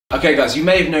Okay guys, you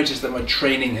may have noticed that my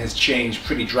training has changed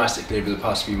pretty drastically over the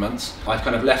past few months. I've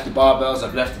kind of left the barbells,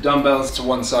 I've left the dumbbells to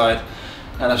one side,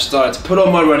 and I've started to put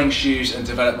on my running shoes and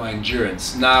develop my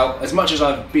endurance. Now, as much as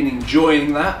I've been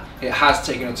enjoying that, it has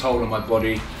taken a toll on my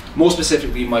body, more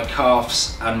specifically my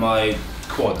calves and my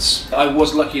quads. I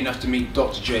was lucky enough to meet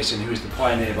Dr. Jason, who is the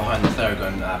pioneer behind the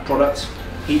Theragun product.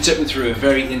 He took me through a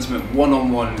very intimate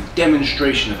one-on-one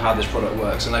demonstration of how this product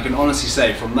works, and I can honestly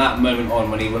say from that moment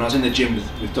on, when I was in the gym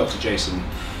with Dr. Jason,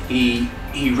 he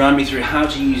ran me through how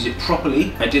to use it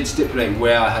properly. I did stipulate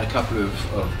where I had a couple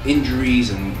of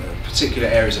injuries and particular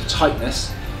areas of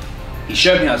tightness. He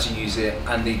showed me how to use it,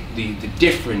 and the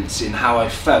difference in how I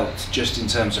felt, just in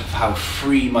terms of how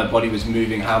free my body was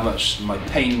moving, how much my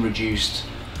pain reduced,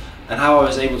 and how I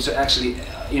was able to actually,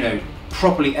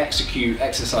 properly execute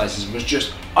exercises was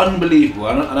just unbelievable.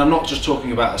 And I'm not just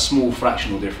talking about a small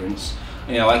fractional difference.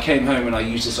 I came home and I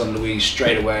used this on Louise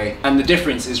straight away, and the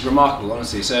difference is remarkable,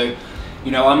 honestly. So,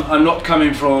 I'm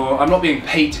not being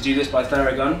paid to do this by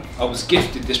Theragun. I was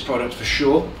gifted this product for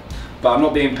sure, but I'm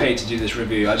not being paid to do this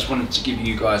review. I just wanted to give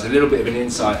you guys a little bit of an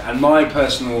insight and my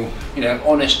personal,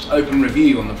 honest, open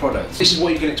review on the product. This is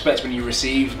what you can expect when you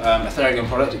receive a Theragun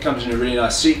product. It comes in a really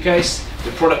nice suitcase.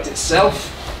 The product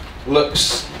itself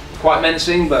looks quite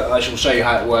menacing, but I shall show you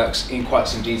how it works in quite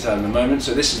some detail in a moment.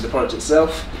 So this is the product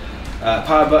itself.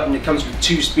 Power button, it comes with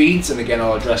 2 speeds, and again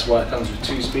I'll address why it comes with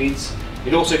 2 speeds.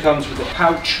 It also comes with a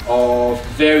pouch of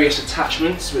various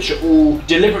attachments, which are all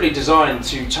deliberately designed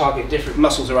to target different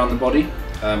muscles around the body.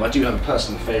 I do have a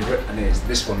personal favourite, and it is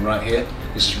this one right here.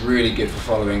 This is really good for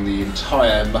following the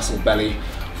entire muscle belly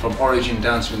from origin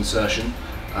down to insertion.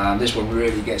 This one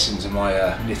really gets into my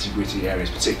nitty-gritty areas,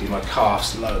 particularly my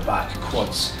calves, lower back,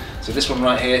 quads. So this one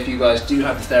right here, if you guys do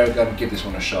have the Theragun, give this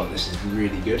one a shot. This is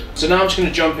really good. So now I'm just going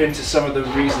to jump into some of the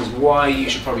reasons why you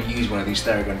should probably use one of these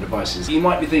Theragun devices. You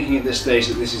might be thinking at this stage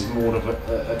that this is more of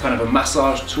a kind of a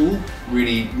massage tool,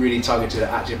 really targeted at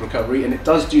active recovery, and it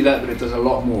does do that, but it does a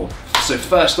lot more. So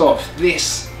first off,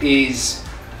 this is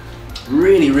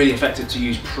really effective to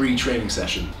use pre-training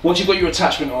session. Once you've got your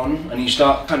attachment on and you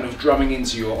start kind of drumming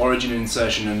into your origin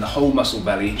insertion and the whole muscle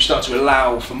belly, you start to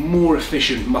allow for more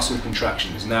efficient muscle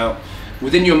contractions. Now,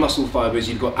 within your muscle fibers,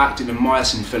 you've got actin and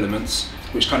myosin filaments,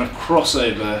 which kind of cross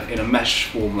over in a mesh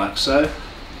form like so.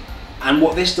 And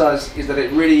what this does is that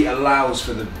it really allows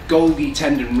for the Golgi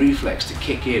tendon reflex to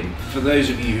kick in. For those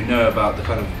of you who know about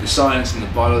the science and the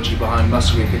biology behind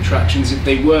muscular contractions,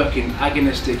 they work in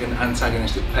agonistic and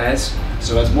antagonistic pairs.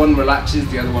 So as one relaxes,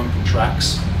 the other one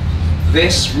contracts.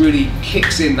 This really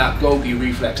kicks in that Golgi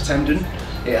reflex tendon.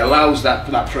 It allows that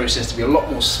process to be a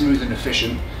lot more smooth and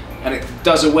efficient, and it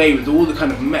does away with all the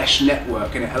kind of mesh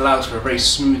network, and it allows for a very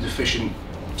smooth, efficient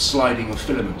sliding of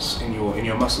filaments in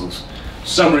your muscles.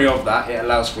 Summary of that, it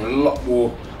allows for a lot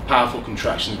more powerful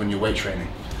contractions when you're weight training.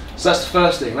 So that's the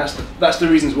first thing, that's the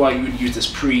reasons why you would use this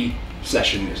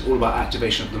pre-session. It's all about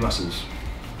activation of the muscles.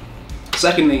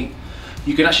 Secondly,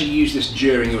 you can actually use this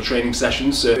during your training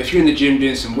sessions. So if you're in the gym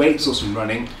doing some weights or some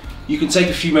running, you can take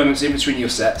a few moments in between your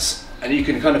sets and you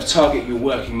can kind of target your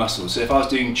working muscles. So if I was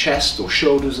doing chest or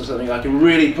shoulders or something, I can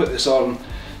really put this on,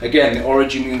 again, the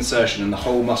origin, the insertion, and the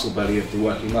whole muscle belly of the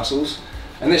working muscles.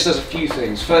 And this does a few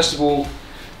things. First of all,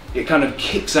 it kind of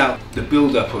kicks out the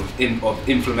buildup of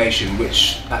inflammation,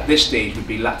 which at this stage would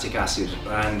be lactic acid.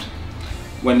 And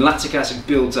when lactic acid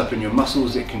builds up in your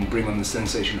muscles, it can bring on the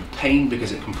sensation of pain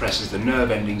because it compresses the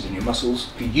nerve endings in your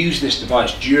muscles. If you use this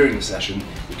device during the session,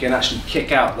 it can actually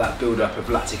kick out that buildup of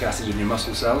lactic acid in your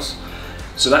muscle cells.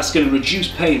 So that's going to reduce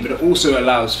pain, but it also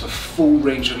allows for full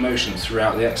range of motion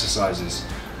throughout the exercises.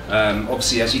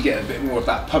 Obviously, as you get a bit more of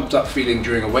that pumped up feeling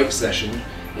during a weight session,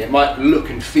 it might look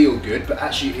and feel good, but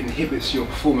actually inhibits your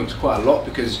performance quite a lot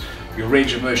because your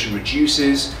range of motion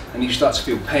reduces and you start to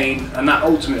feel pain, and that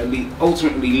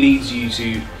ultimately leads you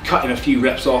to cutting a few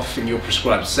reps off in your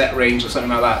prescribed set range or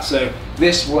something like that. So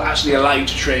this will actually allow you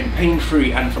to train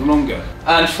pain-free and for longer.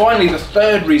 And finally, the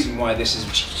third reason why this is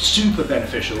super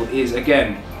beneficial is,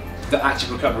 again, the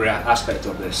active recovery aspect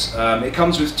of this. It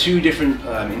comes with 2 different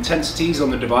intensities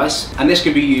on the device, and this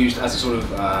can be used as a sort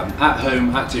of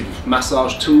at-home active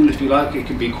massage tool, if you like. It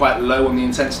can be quite low on the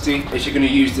intensity. If you're going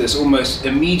to use this almost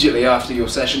immediately after your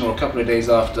session or a couple of days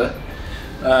after,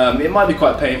 it might be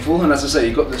quite painful, and as I say,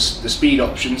 you've got the speed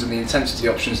options and the intensity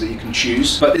options that you can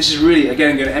choose. But this is really,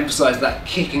 again, going to emphasize that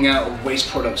kicking out of waste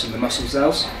products in the muscle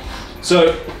cells.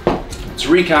 So, to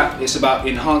recap, it's about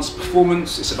enhanced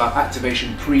performance, it's about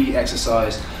activation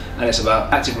pre-exercise, and it's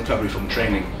about active recovery from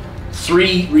training.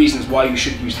 3 reasons why you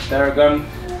should use the Theragun.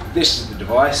 This is the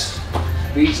device,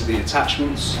 these are the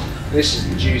attachments, this is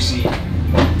the juicy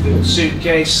little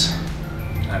suitcase,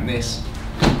 and this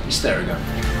is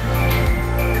Theragun.